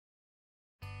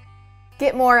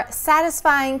Get more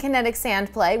satisfying kinetic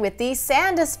sand play with the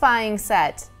Sandisfying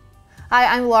Set. Hi,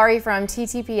 I'm Laurie from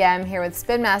TTPM here with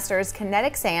Spin Master's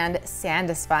Kinetic Sand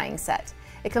Sandisfying Set.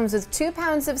 It comes with 2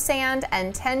 pounds of sand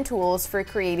and 10 tools for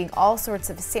creating all sorts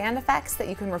of sand effects that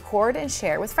you can record and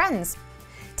share with friends.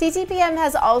 TTPM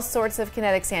has all sorts of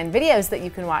kinetic sand videos that you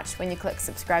can watch when you click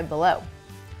subscribe below.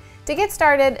 To get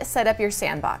started, set up your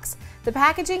sandbox. The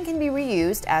packaging can be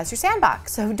reused as your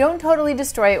sandbox, so don't totally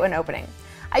destroy it when opening.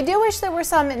 I do wish there were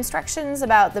some instructions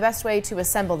about the best way to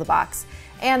assemble the box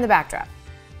and the backdrop.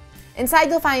 Inside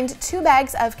you'll find 2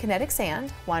 bags of kinetic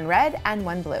sand, 1 red and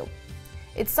 1 blue.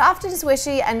 It's soft and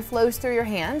swishy and flows through your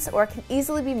hands or can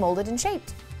easily be molded and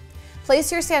shaped.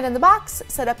 Place your sand in the box,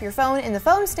 set up your phone in the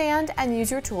phone stand, and use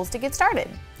your tools to get started.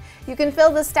 You can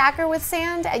fill the stacker with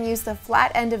sand and use the flat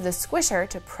end of the squisher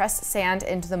to press sand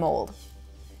into the mold.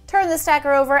 Turn the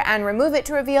stacker over and remove it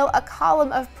to reveal a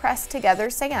column of pressed together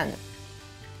sand.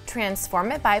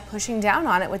 Transform it by pushing down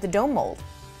on it with the dome mold.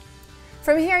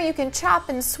 From here you can chop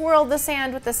and swirl the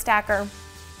sand with the stacker,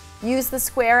 use the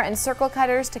square and circle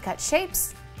cutters to cut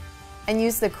shapes, and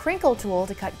use the crinkle tool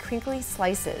to cut crinkly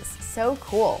slices. So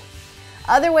cool!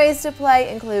 Other ways to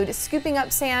play include scooping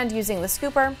up sand using the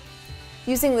scooper,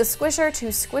 using the squisher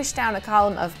to squish down a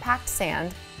column of packed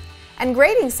sand, and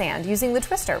grading sand using the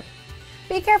twister.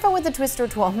 Be careful with the twister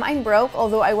tool, mine broke,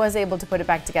 although I was able to put it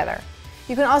back together.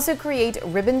 You can also create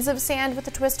ribbons of sand with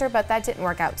the twister, but that didn't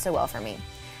work out so well for me.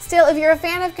 Still, if you're a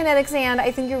fan of kinetic sand,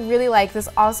 I think you'll really like this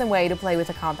awesome way to play with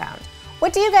a compound.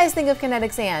 What do you guys think of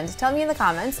kinetic sand? Tell me in the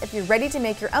comments if you're ready to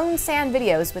make your own sand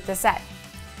videos with this set.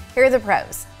 Here are the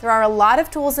pros. There are a lot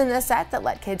of tools in this set that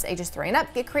let kids ages 3 and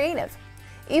up get creative.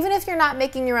 Even if you're not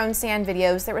making your own sand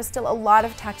videos, there is still a lot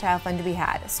of tactile fun to be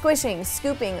had. Squishing,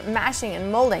 scooping, mashing, and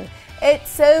molding. It's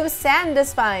so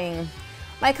sandisfying.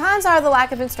 My cons are the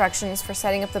lack of instructions for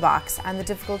setting up the box and the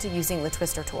difficulty using the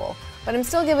twister tool, but I'm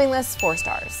still giving this 4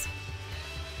 stars.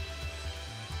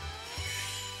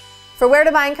 For where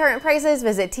to buy and current prices,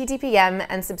 visit TTPM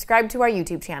and subscribe to our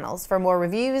YouTube channels for more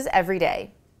reviews every day.